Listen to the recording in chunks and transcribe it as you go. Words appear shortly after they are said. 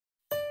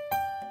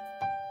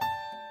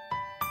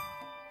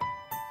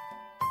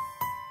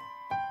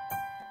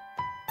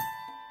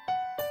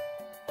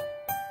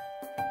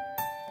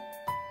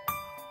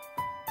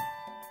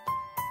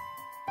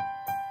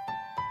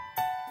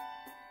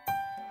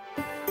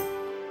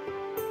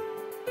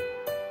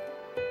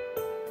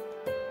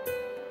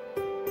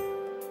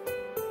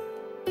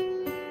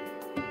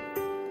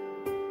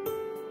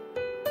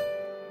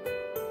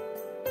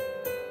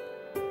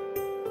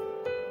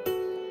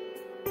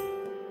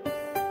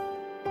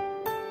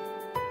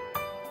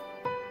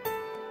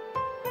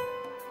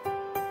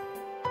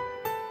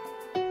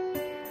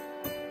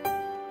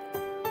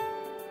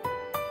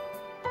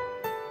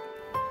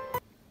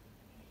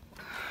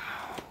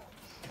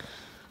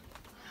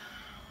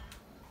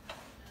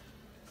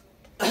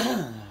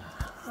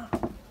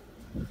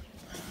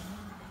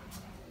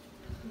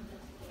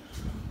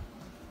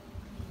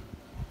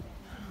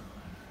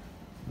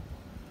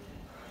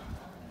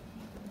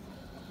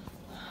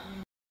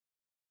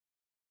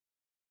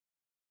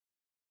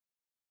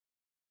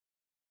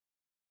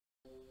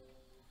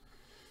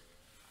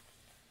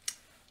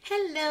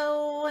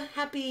Hello,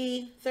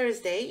 happy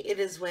Thursday. It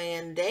is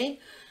weigh-in day.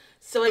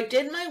 So I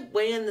did my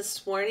weigh-in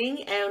this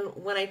morning, and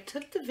when I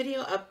took the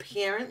video,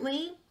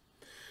 apparently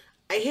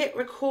I hit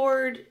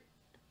record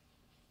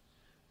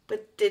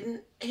but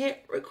didn't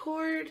hit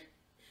record,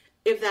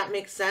 if that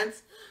makes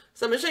sense.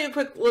 So I'm going to show you a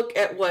quick look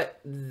at what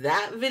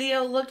that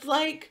video looked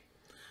like.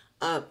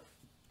 I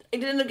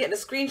did end up getting a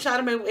screenshot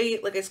of my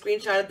weight, like I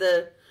screenshotted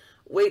the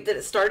weight that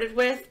it started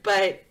with,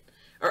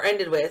 or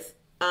ended with,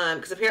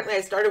 because apparently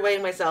I started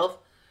weighing myself.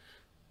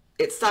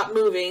 It stopped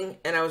moving,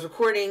 and I was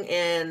recording,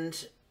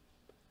 and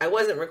I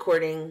wasn't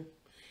recording.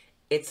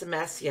 It's a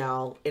mess,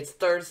 y'all. It's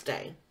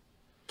Thursday.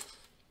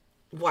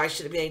 Why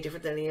should it be any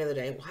different than any other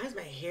day? Why is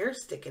my hair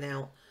sticking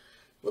out?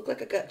 Look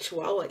like I got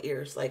chihuahua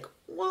ears, like,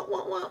 wah,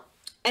 wah, wah.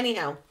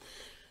 Anyhow,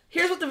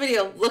 here's what the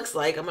video looks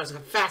like. I'm just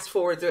going to fast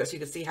forward through it so you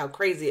can see how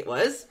crazy it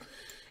was.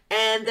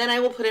 And then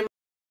I will put in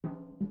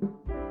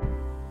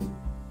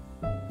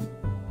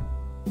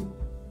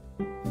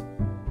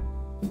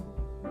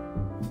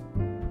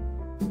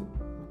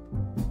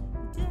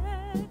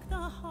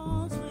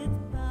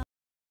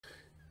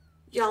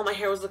y'all, my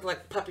hair was looking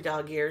like puppy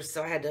dog ears,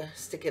 so I had to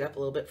stick it up a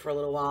little bit for a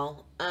little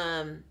while.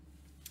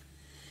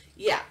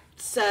 Yeah,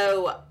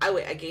 so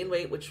I gained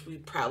weight, which we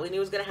probably knew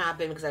was going to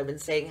happen because I've been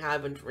saying how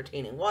I've been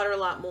retaining water a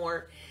lot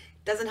more.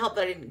 Doesn't help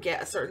that I didn't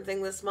get a certain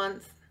thing this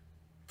month.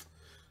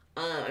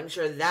 I'm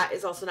sure that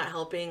is also not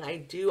helping. I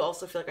do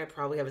also feel like I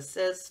probably have a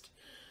cyst,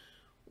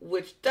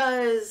 which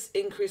does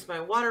increase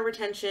my water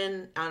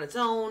retention on its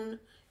own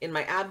in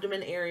my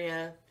abdomen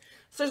area.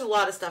 So there's a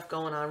lot of stuff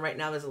going on right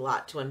now. There's a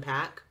lot to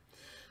unpack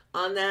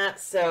on that.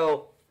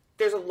 So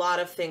there's a lot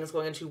of things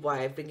going into why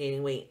I've been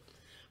gaining weight.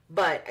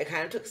 But I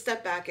kind of took a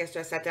step back yesterday.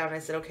 I sat down and I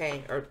said,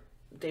 okay, or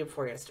the day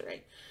before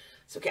yesterday.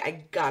 So, okay,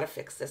 I gotta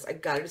fix this. I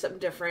gotta do something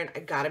different. I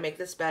gotta make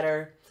this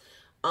better.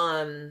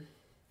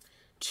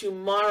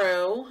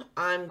 Tomorrow,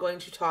 I'm going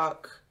to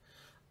talk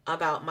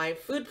about my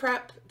food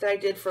prep that I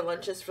did for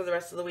lunches for the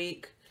rest of the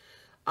week.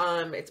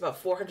 It's about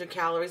 400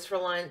 calories for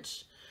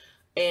lunch,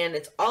 and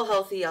it's all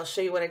healthy. I'll show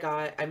you what I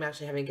got. I'm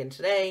actually having again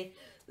today.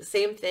 The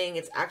same thing.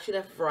 It's actually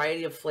a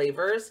variety of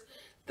flavors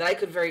that I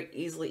could very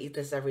easily eat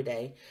this every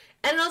day.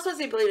 And it also has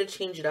the ability to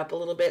change it up a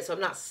little bit, so I'm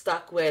not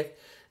stuck with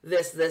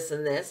this, this,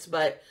 and this.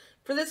 But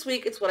for this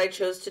week, it's what I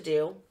chose to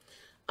do.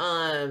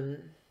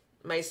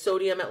 My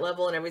sodium at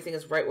level and everything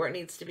is right where it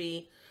needs to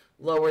be,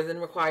 lower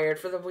than required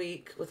for the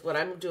week with what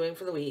I'm doing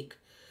for the week.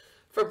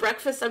 For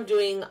breakfast, I'm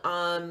doing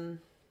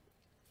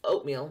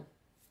oatmeal.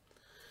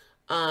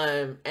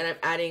 And I'm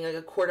adding like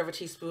a quarter of a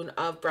teaspoon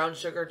of brown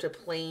sugar to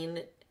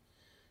plain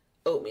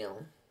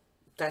oatmeal.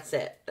 That's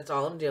it. That's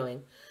all I'm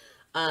doing.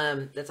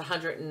 That's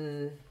 100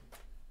 and...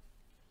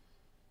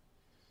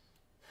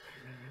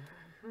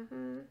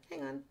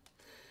 hang on.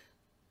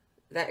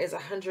 That is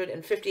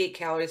 158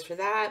 calories for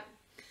that.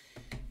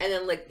 And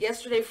then like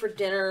yesterday for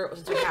dinner,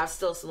 since we have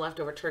still some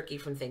leftover turkey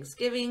from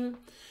Thanksgiving,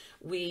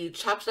 we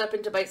chopped it up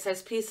into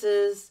bite-sized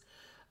pieces.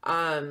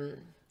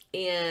 And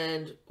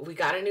we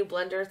got a new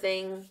blender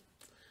thing.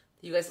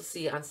 You guys will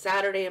see on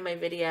Saturday in my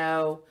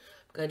video.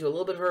 I'm going to do a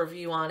little bit of a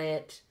review on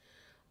it.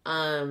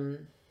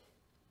 And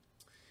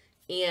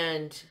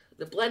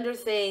the blender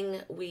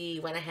thing,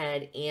 we went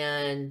ahead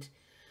and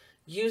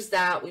used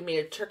that. We made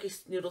a turkey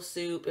noodle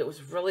soup. It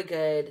was really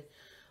good.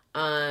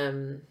 I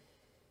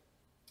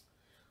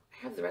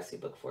have the recipe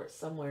book for it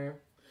somewhere.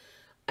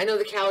 I know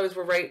the calories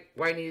were right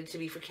where I needed to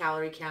be for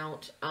calorie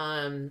count.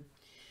 And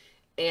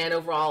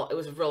overall, it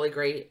was really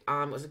great.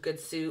 It was a good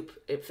soup.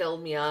 It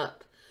filled me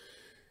up.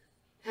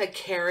 Had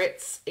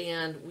carrots,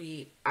 and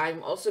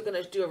I'm also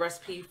going to do a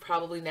recipe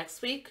probably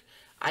next week.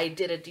 I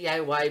did a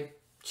DIY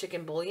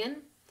chicken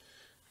bouillon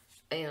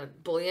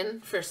and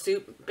bouillon for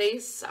soup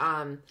base.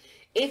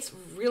 It's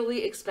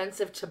really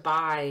expensive to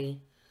buy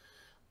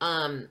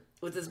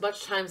with as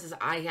much times as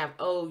I have.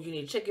 Oh, you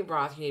need chicken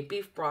broth, you need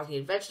beef broth, you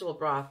need vegetable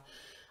broth.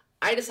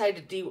 I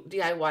decided to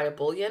DIY a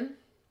bouillon.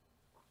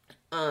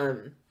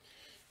 And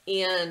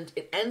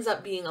it ends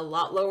up being a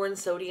lot lower in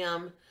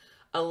sodium,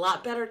 a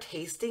lot better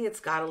tasting.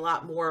 It's got a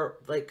lot more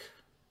like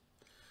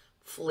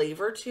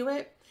flavor to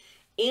it.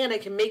 And I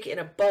can make it in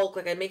a bulk.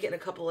 Like I make it in a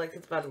couple, like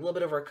it's about a little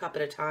bit over a cup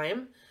at a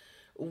time,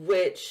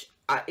 which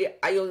I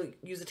only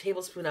use a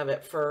tablespoon of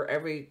it for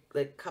every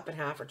like cup and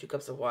a half or 2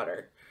 cups of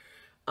water.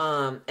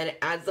 And it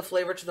adds the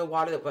flavor to the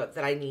water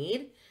that I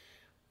need,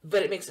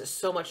 but it makes it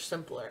so much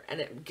simpler and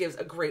it gives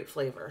a great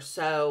flavor.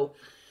 So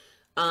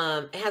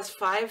it has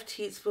 5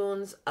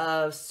 teaspoons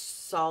of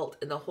salt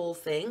in the whole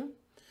thing,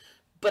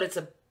 but it's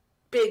a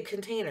big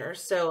container.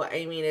 So,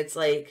 I mean, it's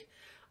like,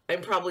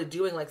 I'm probably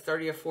doing like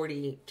 30 or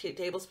 40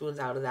 tablespoons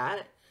out of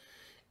that.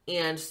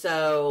 And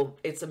so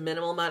it's a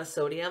minimal amount of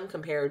sodium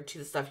compared to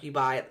the stuff you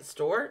buy at the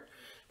store.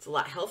 It's a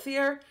lot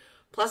healthier.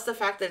 Plus the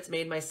fact that it's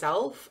made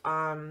myself,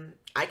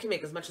 I can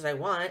make as much as I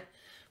want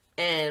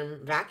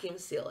and vacuum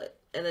seal it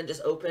and then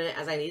just open it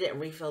as I need it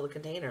and refill the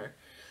container.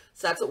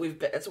 So that's what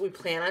we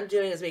plan on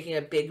doing, is making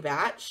a big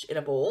batch in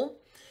a bowl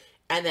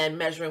and then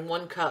measuring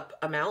 1 cup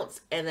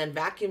amounts and then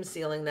vacuum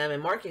sealing them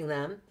and marking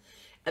them.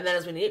 And then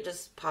as we need it,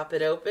 just pop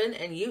it open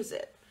and use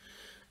it.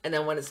 And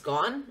then when it's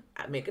gone,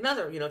 I make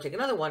another, you know, take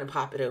another one and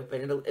pop it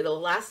open. It'll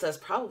last us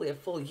probably a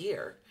full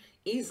year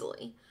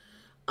easily.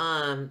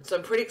 So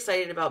I'm pretty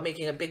excited about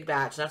making a big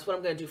batch. That's what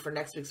I'm going to do for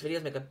next week's video,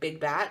 is make a big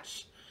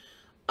batch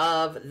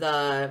of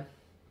the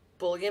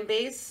bouillon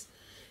base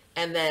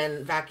and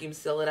then vacuum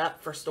seal it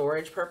up for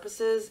storage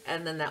purposes.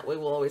 And then that way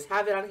we'll always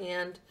have it on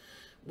hand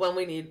when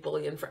we need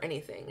bouillon for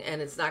anything.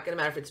 And it's not going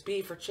to matter if it's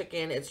beef or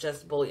chicken, it's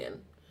just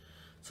bouillon.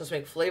 So to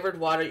make flavored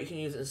water you can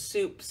use in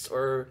soups,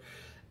 or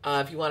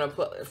if you want to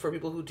put, for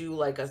people who do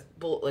like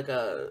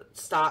a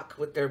stock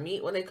with their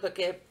meat when they cook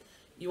it,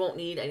 you won't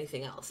need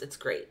anything else. It's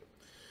great.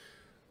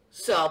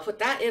 So I'll put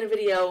that in a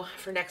video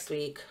for next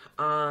week.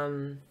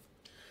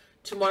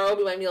 Tomorrow will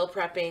be my meal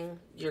prepping.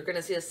 You're going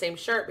to see the same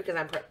shirt because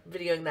I'm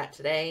videoing that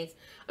today.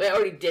 I mean, I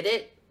already did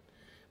it,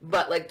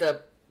 but like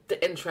the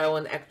intro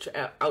and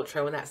the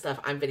outro and that stuff,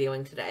 I'm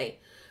videoing today.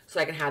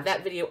 So I can have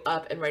that video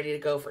up and ready to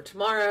go for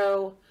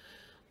tomorrow.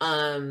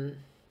 And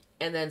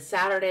then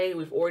Saturday,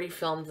 we've already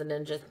filmed the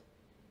Ninja,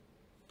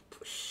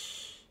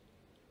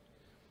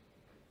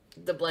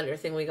 the blender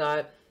thing we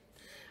got.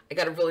 I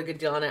got a really good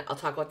deal on it. I'll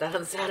talk about that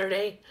on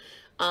Saturday.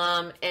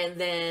 And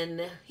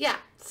then, yeah,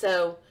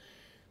 so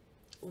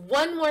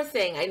one more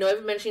thing. I know I've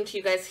been mentioning to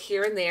you guys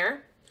here and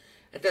there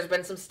that there's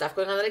been some stuff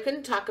going on that I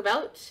couldn't talk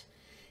about.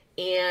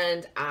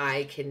 And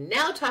I can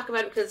now talk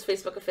about it because it's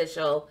Facebook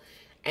official.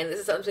 And this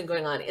is something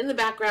going on in the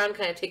background,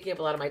 kind of taking up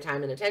a lot of my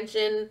time and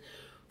attention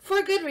for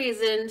a good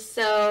reason.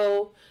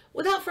 So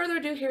without further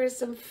ado, here is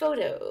some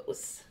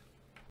photos.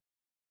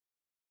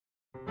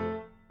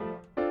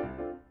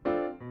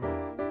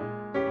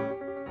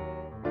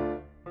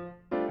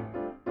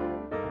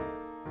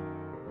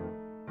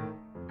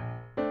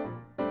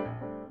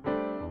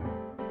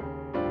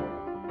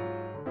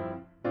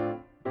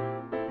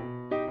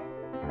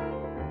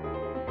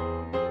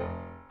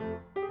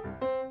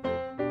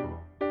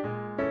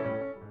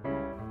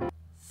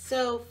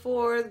 So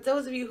for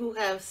those of you who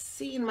have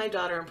seen my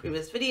daughter in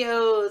previous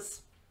videos,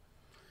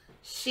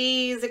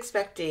 she's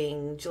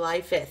expecting.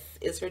 July 5th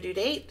is her due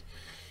date.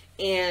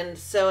 And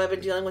so I've been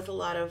dealing with a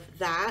lot of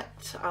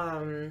that,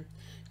 kind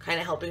of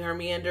helping her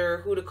meander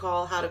who to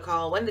call, how to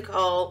call, when to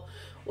call,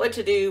 what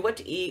to do, what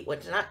to eat,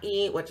 what to not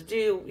eat, what to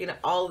do, you know,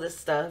 all this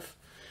stuff.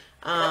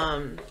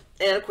 And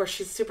of course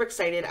she's super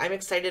excited. I'm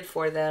excited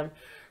for them.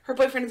 Her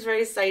boyfriend is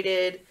very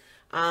excited.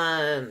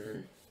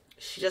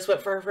 She just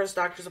went for her first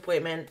doctor's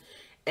appointment.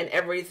 And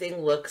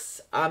everything looks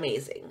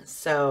amazing.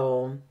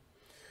 So,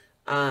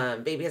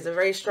 baby has a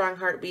very strong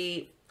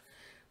heartbeat.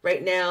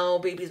 Right now,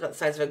 baby's about the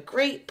size of a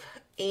grape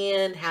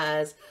and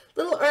has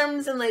little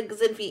arms and legs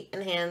and feet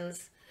and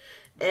hands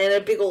and a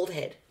big old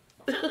head.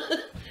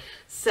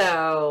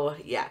 So,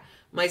 yeah.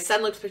 My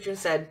son looked at the picture and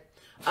said,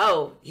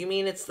 "Oh, you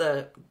mean it's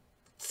the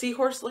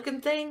seahorse looking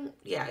thing?"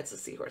 Yeah, it's a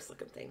seahorse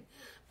looking thing.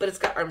 But it's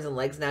got arms and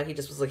legs now. He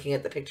just was looking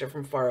at the picture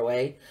from far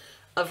away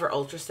of her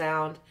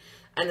ultrasound.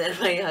 And then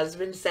my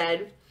husband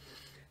said,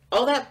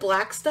 "All that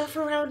black stuff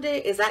around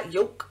it, is that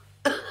yolk?"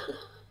 I'm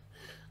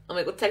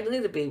like, well, technically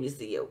the baby's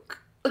the yolk.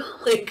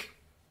 Like,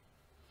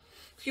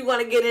 if you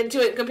want to get into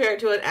it and compare it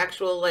to an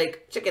actual,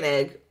 like, chicken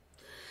egg.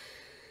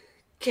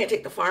 Can't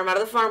take the farm out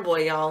of the farm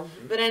boy, y'all.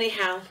 But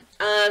anyhow,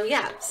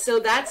 yeah, so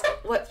that's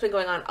what's been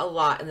going on a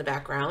lot in the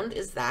background,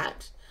 is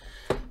that.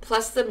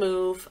 Plus the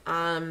move.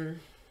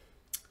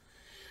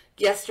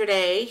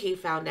 Yesterday,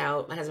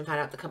 my husband found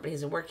out the company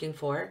he's been working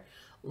for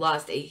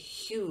lost a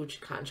huge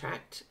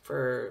contract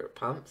for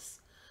pumps.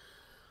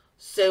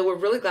 So we're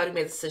really glad we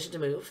made the decision to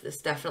move.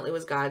 This definitely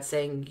was God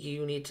saying,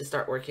 you need to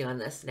start working on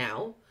this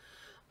now.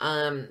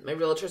 My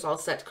realtor's all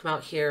set to come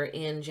out here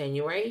in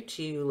January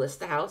to list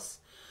the house.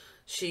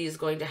 She's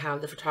going to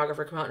have the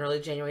photographer come out in early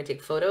January and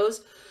take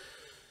photos.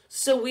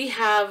 So we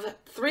have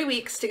 3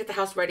 weeks to get the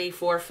house ready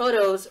for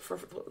photos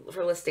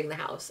for listing the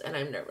house. And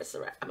I'm nervous.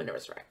 I'm a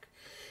nervous wreck.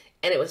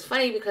 And it was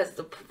funny because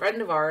the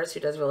friend of ours who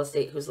does real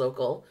estate, who's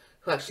local,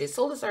 who actually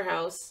sold us our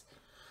house,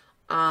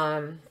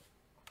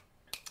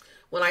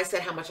 when I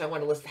said how much I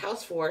wanted to list the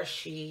house for,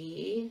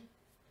 she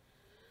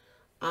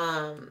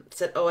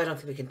said, "Oh, I don't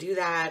think we can do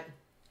that."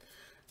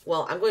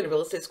 Well, I'm going to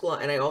real estate school,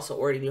 and I also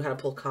already knew how to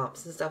pull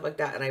comps and stuff like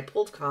that, and I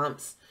pulled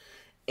comps,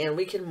 and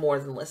we can more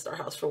than list our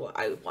house for what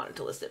I wanted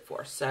to list it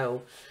for.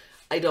 So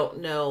I don't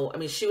know. I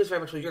mean, she was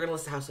very much, well, you're going to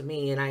list the house with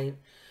me, and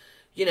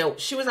you know,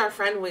 she was our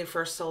friend when we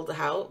first bought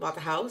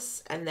the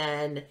house, and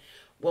then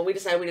when we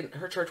decided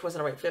her church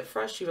wasn't a right fit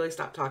for us, she really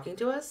stopped talking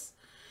to us.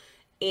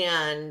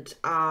 And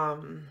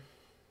I'm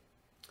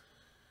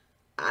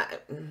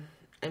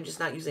just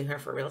not using her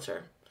for a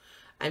realtor.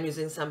 I'm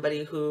using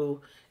somebody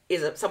who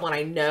is someone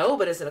I know,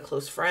 but isn't a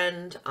close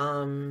friend,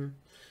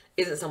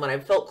 isn't someone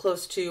I've felt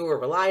close to or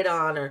relied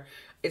on, or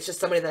it's just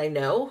somebody that I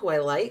know, who I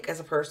like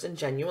as a person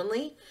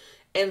genuinely,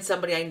 and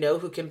somebody I know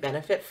who can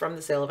benefit from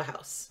the sale of a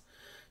house.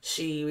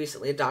 She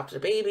recently adopted a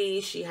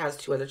baby. She has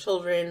 2 other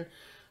children.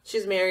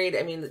 She's married.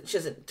 I mean,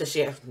 does she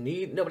have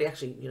need, nobody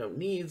actually, you know,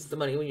 needs the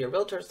money when you're a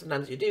realtor.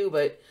 Sometimes you do,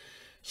 but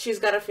she's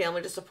got a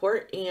family to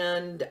support,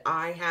 and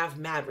I have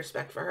mad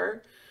respect for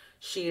her.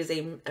 She is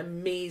an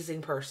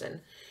amazing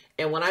person.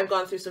 And when I've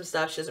gone through some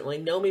stuff, she doesn't really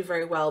know me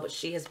very well, but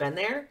she has been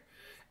there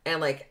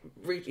and like,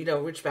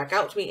 reached back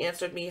out to me,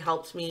 answered me,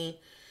 helped me.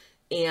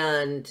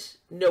 And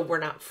no, we're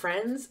not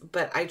friends,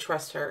 but I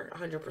trust her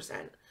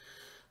 100%.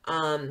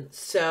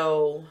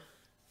 So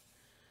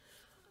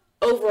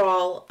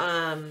overall,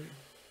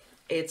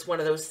 it's one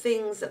of those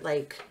things that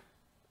like,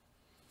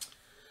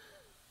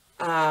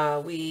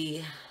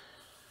 we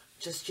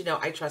just,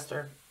 I trust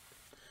her.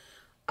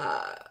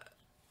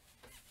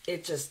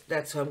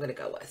 That's who I'm going to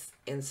go with.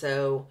 And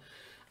so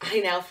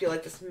I now feel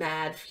like this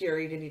mad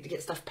fury to need to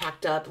get stuff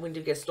packed up. And we need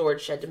to get a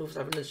storage shed to move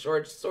stuff into the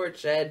storage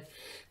shed.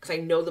 Because I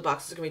know the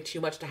boxes are going to be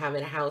too much to have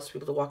in a house for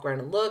people to walk around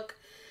and look.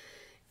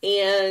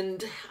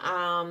 And,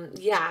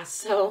 yeah,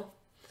 so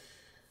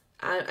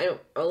I'm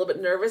a little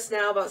bit nervous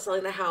now about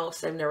selling the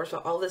house. I've never saw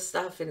all this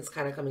stuff, and it's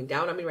kind of coming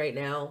down on me right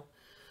now.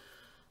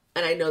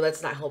 And I know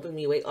that's not helping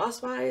me weight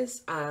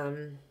loss-wise.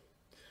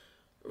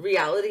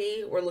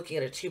 Reality, we're looking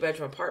at a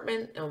 2-bedroom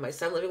apartment. And with my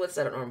son living with us,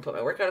 I don't know where I'm going to put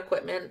my workout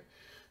equipment.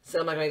 So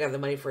I'm not going to have the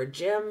money for a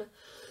gym.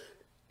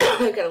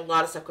 I've got a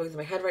lot of stuff going through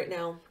my head right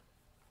now.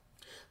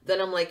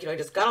 Then I'm like, I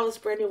just got all this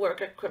brand new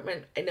workout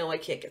equipment. I know I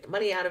can't get the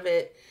money out of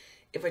it.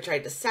 If I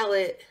tried to sell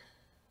it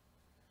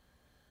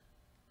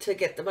to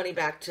get the money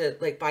back to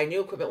like buy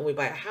new equipment when we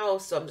buy a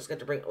house. So I'm just going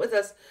to bring it with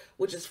us,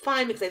 which is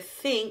fine because I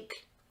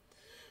think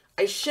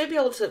I should be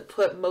able to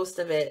put most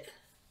of it.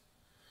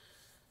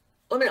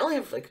 Well, I only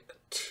have like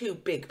 2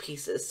 big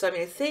pieces. So,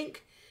 I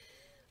think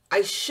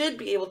I should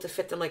be able to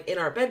fit them like in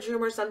our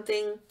bedroom or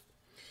something.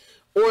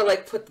 Or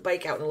like put the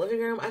bike out in the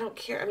living room. I don't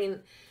care.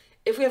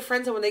 If we have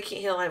friends over and they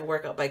can't handle I have a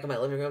workout bike in my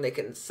living room, they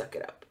can suck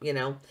it up,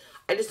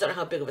 I just don't know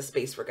how big of a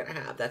space we're going to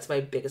have. That's my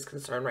biggest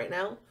concern right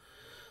now.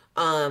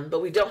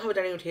 But we don't have a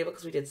dining room table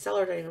because we did sell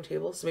our dining room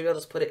table. So maybe I'll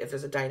just put it if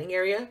there's a dining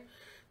area.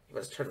 Maybe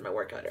I'll just turn it my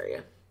workout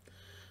area.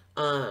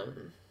 I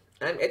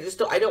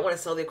don't want to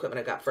sell the equipment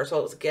I got. First of all,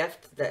 it was a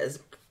gift that is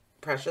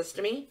precious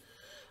to me.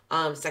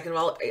 Second of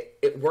all,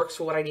 it works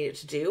for what I need it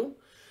to do.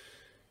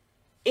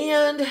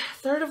 And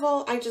third of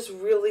all, I just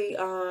really,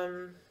 I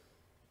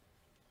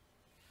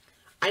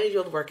need to be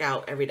able to work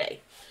out every day.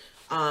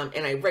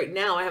 And right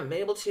now I haven't been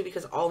able to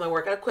because all my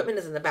workout equipment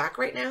is in the back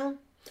right now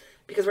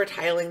because we're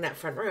tiling that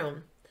front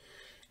room.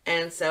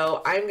 And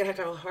so I'm going to have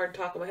a hard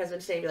talk with my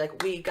husband today and be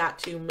like, we got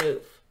to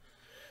move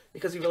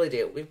because we really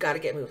do. We've got to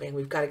get moving.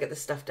 We've got to get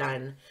this stuff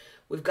done.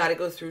 We've got to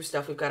go through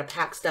stuff. We've got to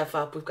pack stuff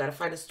up. We've got to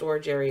find a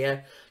storage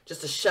area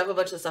just to shove a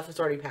bunch of the stuff that's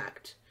already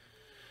packed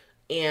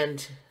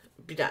and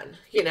be done.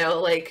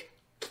 Like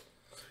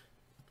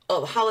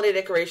all the holiday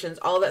decorations,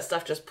 all that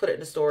stuff, just put it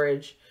into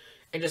storage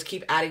and just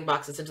keep adding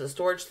boxes into the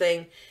storage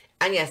thing.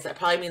 And yes, that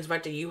probably means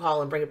rent a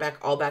U-Haul and bring it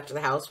all back to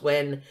the house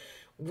when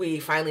we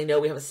finally know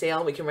we have a sale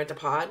and we can rent a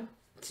pod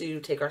to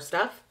take our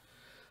stuff.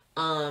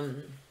 I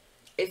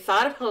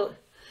thought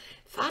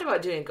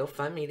about doing a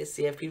GoFundMe to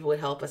see if people would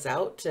help us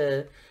out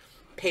to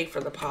pay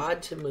for the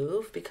pod to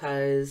move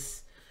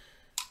because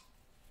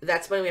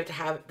that's money we have to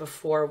have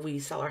before we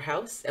sell our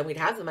house. And we'd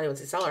have the money once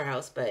we sell our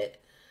house, but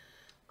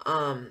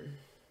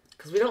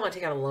because we don't want to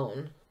take out a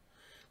loan.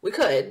 We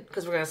could,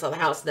 because we're going to sell the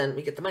house, and then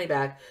we get the money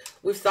back.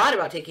 We've thought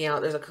about taking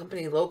out, there's a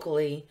company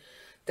locally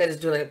that is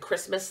doing like a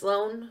Christmas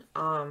loan.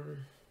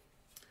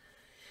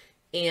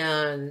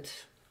 And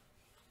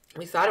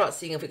we thought about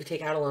seeing if we could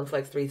take out a loan for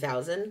like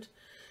 $3,000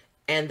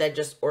 and then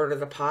just order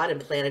the pod and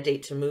plan a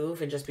date to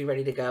move and just be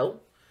ready to go.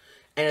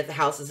 And if the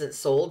house isn't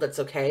sold, that's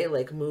okay.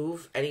 Like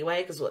move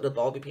anyway, because it'll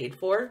all be paid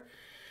for.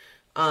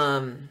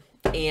 And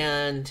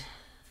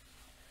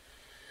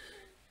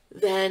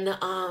then,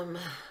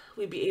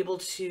 we'd be able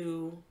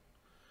to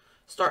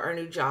start our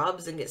new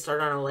jobs and get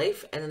started on our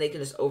life. And then they can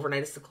just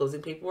overnight us the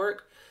closing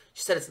paperwork.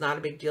 She said it's not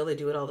a big deal. They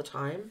do it all the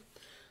time.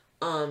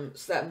 So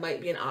that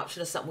might be an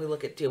option of something we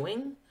look at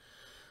doing.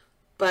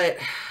 But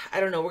I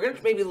don't know. We're going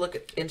to maybe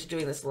look into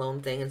doing this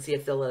loan thing and see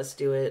if they'll let us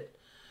do it.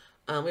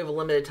 We have a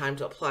limited time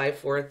to apply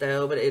for it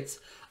though. But it's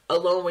a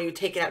loan where you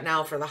take it out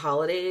now for the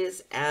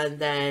holidays. And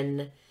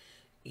then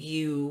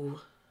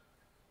you...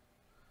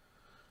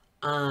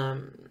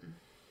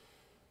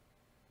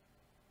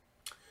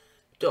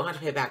 don't have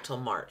to pay it back till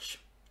March,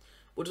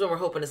 which is when we're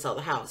hoping to sell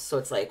the house. So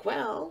it's like,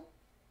 well,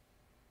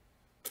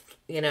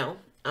 so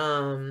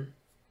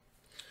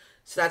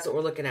that's what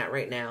we're looking at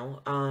right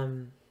now.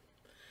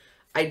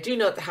 I do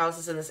know that the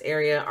houses in this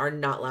area are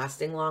not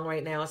lasting long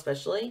right now,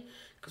 especially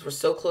because we're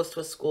so close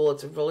to a school.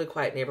 It's a really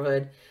quiet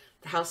neighborhood.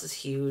 The house is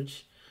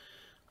huge.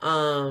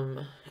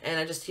 And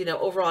I just,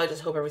 overall, I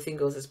just hope everything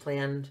goes as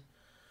planned.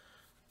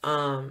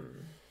 But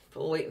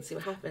we'll wait and see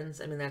what happens.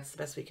 That's the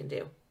best we can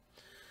do.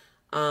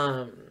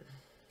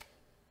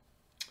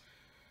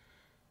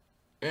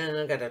 And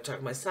I've got to talk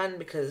to my son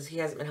because he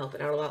hasn't been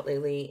helping out a lot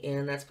lately,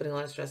 and that's putting a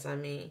lot of stress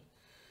on me.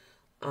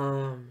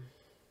 And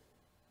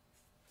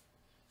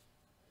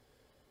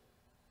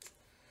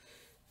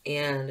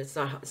it's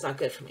not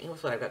good for me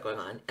with what I've got going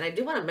on. And I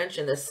do want to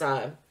mention this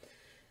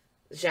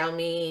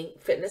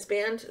Xiaomi fitness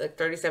band, like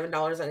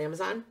 $37 on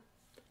Amazon.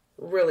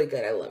 Really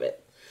good. I love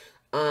it.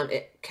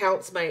 It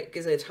counts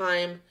gives me the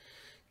time,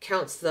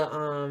 counts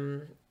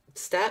the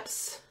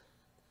steps.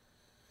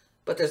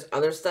 but there's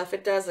other stuff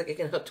it does. Like it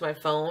can hook to my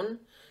phone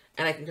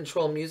and I can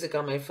control music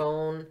on my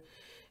phone.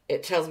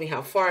 It tells me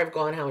how far I've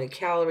gone, how many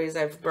calories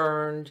I've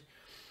burned.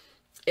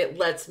 It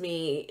lets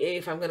me,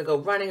 if I'm going to go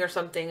running or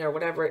something or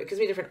whatever, it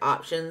gives me different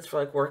options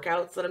for like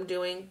workouts that I'm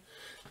doing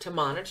to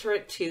monitor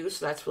it too.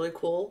 So that's really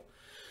cool.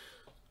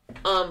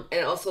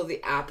 And also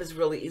the app is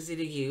really easy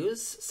to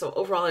use. So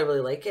overall, I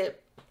really like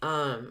it.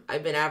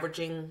 I've been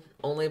averaging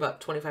only about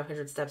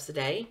 2,500 steps a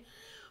day.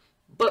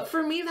 But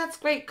for me, that's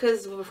great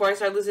because before I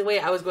started losing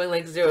weight, I was going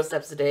like 0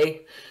 steps a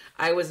day.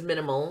 I was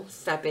minimal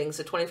stepping,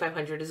 so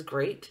 2,500 is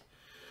great.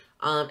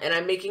 And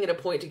I'm making it a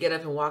point to get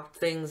up and walk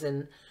things.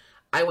 And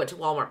I went to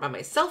Walmart by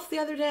myself the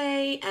other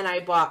day, and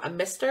I bought a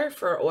mister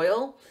for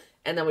oil,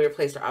 and then we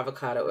replaced our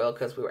avocado oil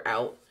because we were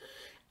out.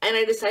 And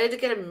I decided to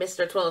get a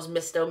mister. It's one of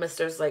those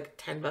misters, like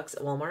 $10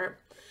 at Walmart.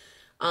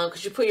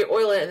 Because you put your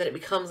oil in it, and then it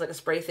becomes like a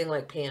spray thing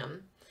like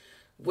Pam.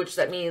 Which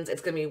that means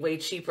it's going to be way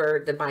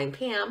cheaper than buying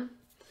Pam.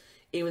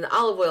 Even the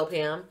olive oil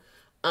Pam.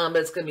 But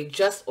it's going to be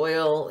just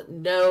oil.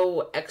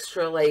 No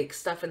extra like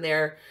stuff in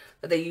there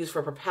that they use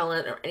for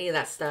propellant or any of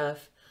that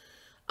stuff.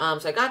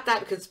 So I got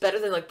that because it's better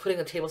than like putting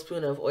a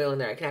tablespoon of oil in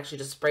there. I can actually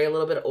just spray a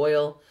little bit of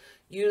oil.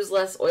 Use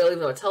less oil, even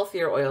though it's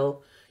healthier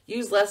oil.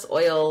 Use less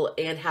oil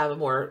and have a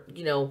more,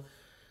 you know,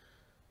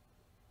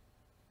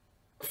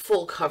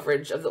 full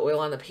coverage of the oil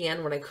on the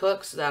pan when I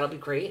cook, so that'll be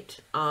great.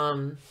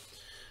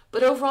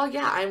 But overall,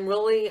 yeah, I'm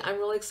really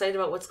excited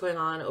about what's going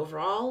on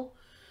overall.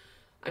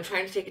 I'm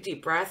trying to take a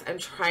deep breath. I'm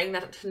trying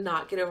not to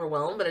not get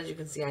overwhelmed, but as you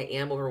can see, I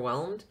am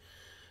overwhelmed.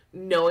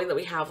 Knowing that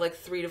we have like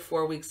 3 to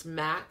 4 weeks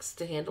max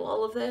to handle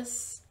all of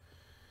this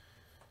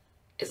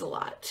is a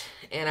lot.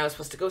 And I was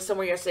supposed to go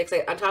somewhere yesterday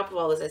because on top of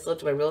all this, I still have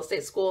to do my real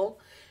estate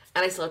school,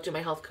 and I still have to do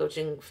my health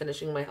coaching,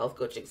 finishing my health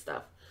coaching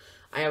stuff.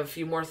 I have a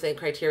few more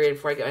criteria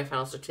before I get my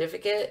final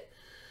certificate.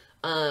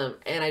 And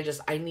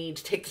I need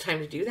to take the time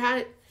to do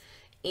that.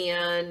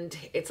 And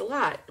it's a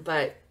lot,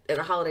 but in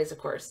the holidays, of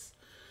course.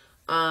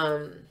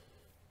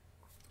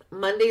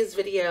 Monday's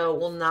video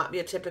will not be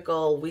a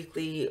typical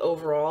weekly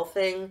overall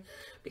thing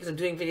because I'm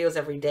doing videos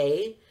every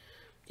day.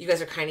 You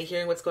guys are kind of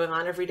hearing what's going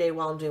on every day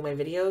while I'm doing my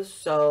videos.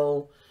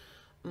 So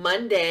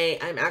Monday,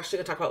 I'm actually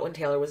going to talk about when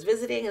Taylor was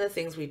visiting and the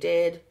things we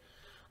did.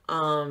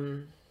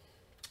 And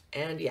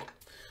yeah.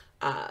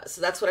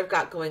 So that's what I've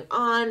got going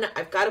on.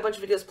 I've got a bunch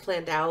of videos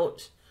planned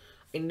out.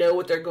 I know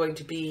what they're going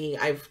to be.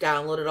 I've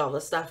downloaded all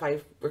the stuff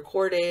I've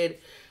recorded.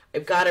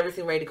 I've got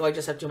everything ready to go. I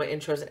just have to do my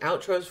intros and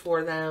outros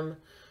for them,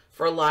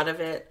 for a lot of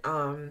it.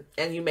 And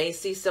you may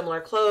see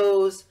similar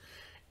clothes.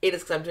 It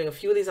is because I'm doing a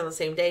few of these on the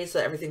same day, so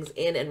everything's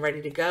in and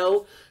ready to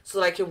go, so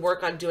that I can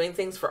work on doing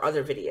things for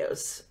other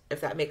videos,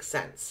 if that makes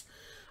sense.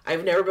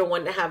 I've never been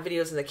one to have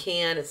videos in the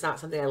can. It's not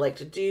something I like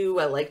to do.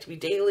 I like to be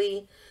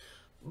daily.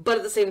 But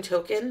at the same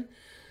token,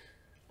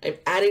 I'm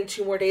adding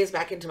 2 more days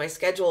back into my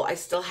schedule. I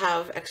still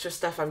have extra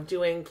stuff I'm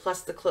doing,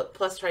 plus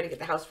plus trying to get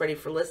the house ready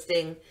for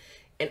listing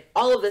and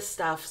all of this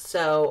stuff.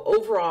 So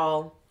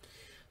overall,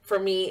 for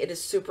me, it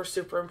is super,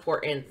 super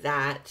important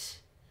that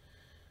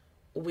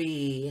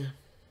we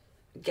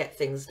get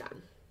things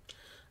done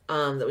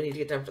that we need to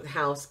get done for the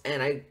house.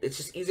 And it's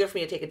just easier for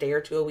me to take a day or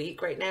 2 a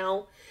week right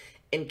now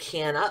and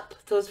can up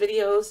those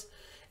videos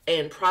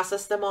and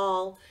process them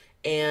all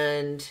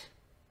and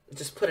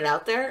just put it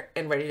out there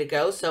and ready to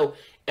go. So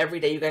every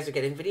day you guys are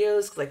getting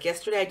videos. Like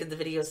yesterday, I did the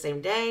video same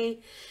day.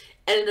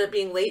 Ended up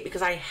being late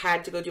because I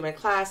had to go do my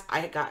class. I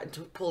had gotten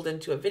pulled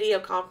into a video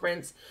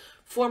conference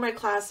for my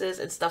classes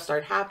and stuff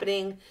started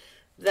happening.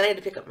 Then I had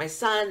to pick up my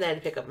son. Then I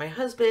had to pick up my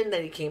husband.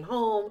 Then he came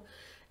home.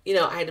 You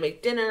know, I had to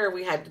make dinner.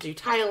 We had to do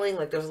tiling.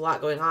 Like, there was a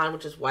lot going on,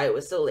 which is why it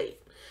was so late.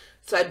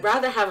 So I'd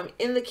rather have them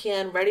in the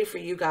can ready for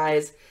you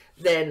guys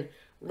than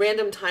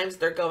random times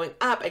they're going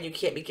up and you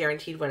can't be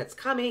guaranteed when it's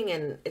coming,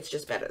 and it's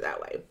just better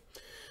that way.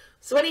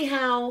 So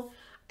anyhow,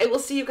 I will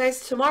see you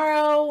guys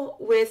tomorrow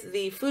with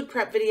the food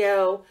prep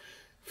video.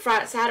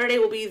 Saturday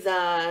will be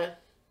the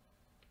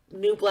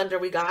new blender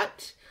we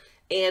got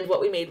and what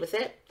we made with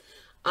it.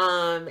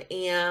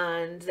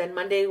 And then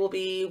Monday will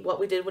be what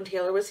we did when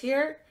Taylor was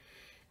here.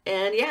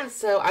 And yeah,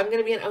 so I'm going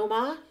to be in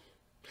Omaha,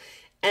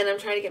 and I'm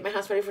trying to get my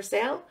house ready for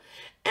sale,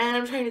 and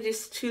I'm trying to do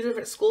 2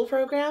 different school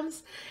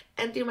programs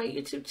and do my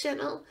YouTube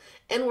channel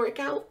and work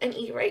out and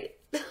eat right.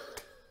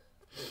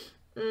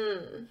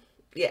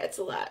 Yeah, it's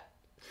a lot,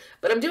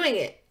 but I'm doing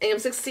it and I'm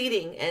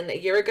succeeding. And a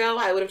year ago,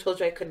 I would have told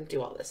you I couldn't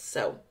do all this.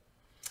 So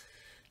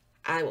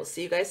I will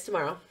see you guys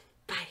tomorrow.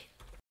 Bye.